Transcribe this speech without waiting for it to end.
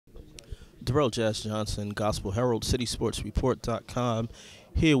Darrell Jazz Johnson, Gospel Herald, CitySportsReport.com,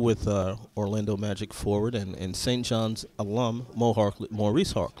 here with Orlando Magic forward and St. John's alum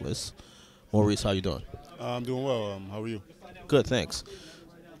Maurice Harkless. Maurice, how you doing? I'm doing well. How are you? Good, thanks.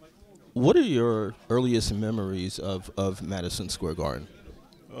 What are your earliest memories of Madison Square Garden?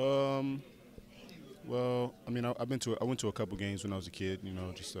 Um, well, I mean, I went to a couple games when I was a kid.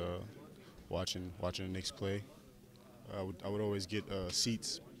 Just watching the Knicks play. I would always get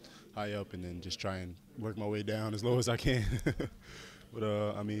seats high up and then just try and work my way down as low as I can. But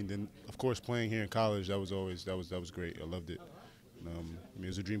I mean, then of course playing here in college, that was great. I loved it. I mean, it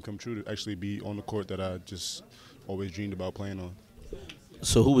was a dream come true to actually be on the court that I just always dreamed about playing on.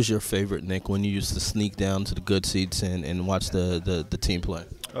 So, who was your favorite Nick when you used to sneak down to the good seats and watch the team play?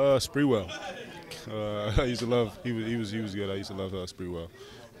 Spreewell. I used to love. He was good. I used to love Spreewell.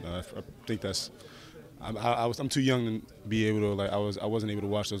 I think that's. I'm too young to be able to I wasn't able to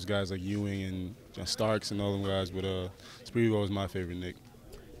watch those guys like Ewing and Starks and all them guys, but Spreewell was my favorite Nick.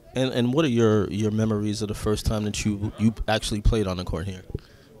 And what are your memories of the first time that you actually played on the court here?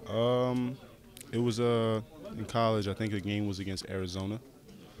 Um, it was in college. I think the game was against Arizona.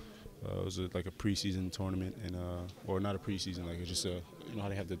 It was like a preseason tournament, and or not a preseason, like it's just how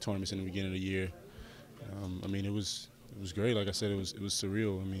they have the tournaments in the beginning of the year. I mean, it was great. Like I said, it was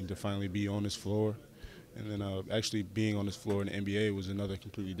surreal. I mean, to finally be on this floor, and then actually being on this floor in the NBA was another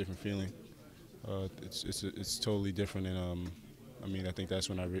completely different feeling. It's totally different, and I mean, I think that's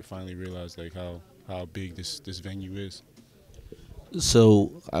when I finally realized like how big this venue is.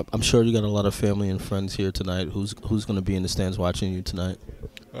 So I'm sure you got a lot of family and friends here tonight. Who's going to be in the stands watching you tonight?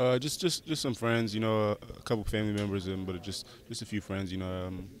 Just some friends, a couple family members, but just a few friends.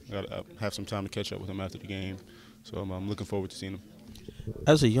 Got have some time to catch up with them after the game, so I'm looking forward to seeing them.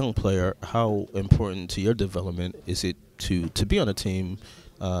 As a young player, how important to your development is it to be on a team,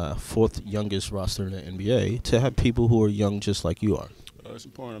 fourth youngest roster in the NBA, to have people who are young just like you are? It's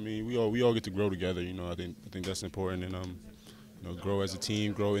important. I mean, we all get to grow together. I think that's important, and grow as a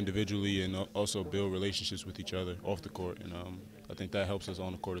team, grow individually, and also build relationships with each other off the court. And I think that helps us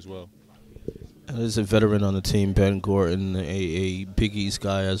on the court as well. And as a veteran on the team, Ben Gordon, a Big East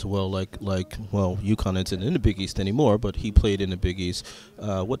guy as well, well, UConn isn't in the Big East anymore, but he played in the Big East.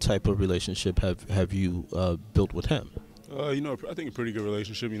 What type of relationship have you built with him? I think a pretty good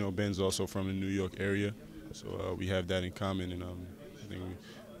relationship. Ben's also from the New York area, so we have that in common. And I think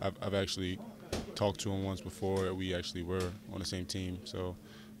I've actually talked to him once before. We actually were on the same team, so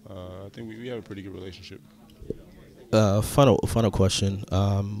I think we have a pretty good relationship. Final question.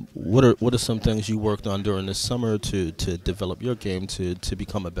 What are some things you worked on during this summer to develop your game to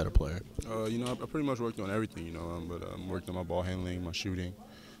become a better player? I pretty much worked on everything. But worked on my ball handling, my shooting,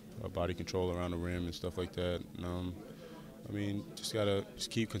 body control around the rim, and stuff like that. And, I mean, just gotta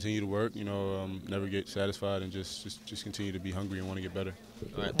continue to work. Never get satisfied, and just continue to be hungry and want to get better.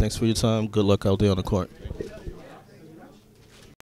 All right. Thanks for your time. Good luck out there on the court.